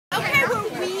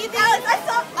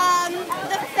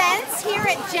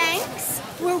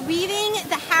weaving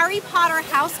the Harry Potter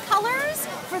house colors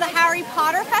for the Harry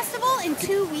Potter Festival in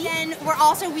 2 weeks. And we're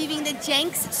also weaving the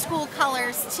Jenks School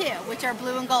colors too, which are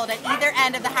blue and gold at either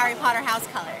end of the Harry Potter house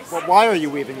colors. Well, why are you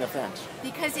weaving the fence?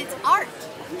 Because it's art.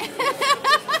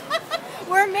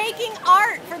 We're making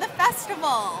art for the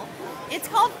festival. It's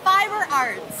called fiber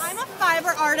arts. I'm a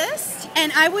fiber artist,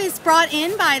 and I was brought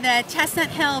in by the Chestnut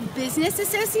Hill Business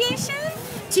Association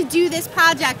to do this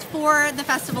project for the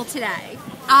festival today.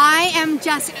 I am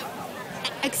just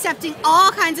accepting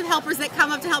all kinds of helpers that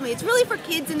come up to help me. It's really for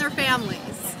kids and their families.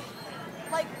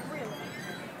 Like, really.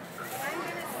 I'm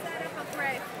going to set up a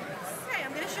gray for us. Okay,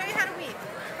 I'm going to show you how to weave.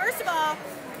 First of all,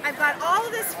 I've got all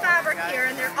of this fabric here,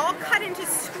 and they're all cut into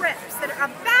strips that are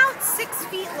about 6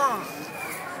 feet long.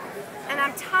 And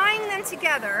I'm tying them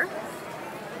together,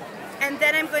 and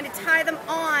then I'm going to tie them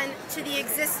on to the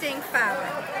existing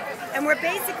fabric. And we're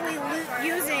basically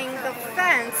using the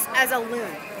fence as a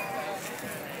loom.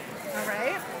 All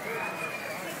right?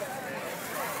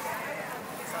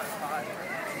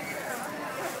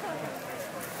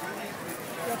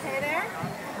 You okay there?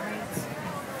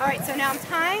 All right, so now I'm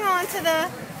tying on to the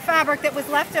fabric that was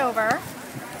left over,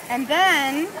 and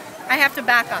then I have to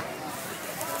back up.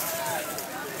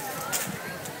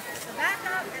 So back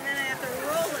up, and then I have to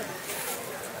roll it.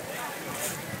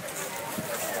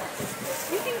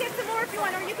 You can get some more if you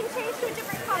want, or you can change to a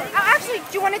different color. Oh, actually,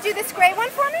 do you want to do this gray one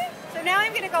for me? So now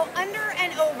I'm going to go under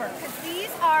and over, because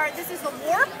this is the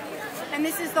warp, and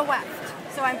this is the weft.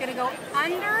 So I'm going to go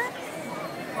under,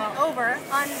 well, over,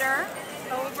 under,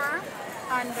 over,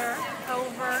 under,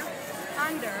 over,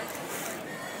 under.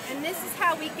 And this is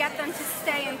how we get them to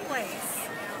stay in place,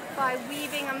 by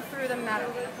weaving them through the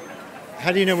metal.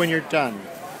 How do you know when you're done?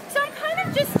 So I'm kind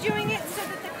of just doing it so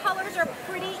that the colors are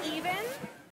pretty even.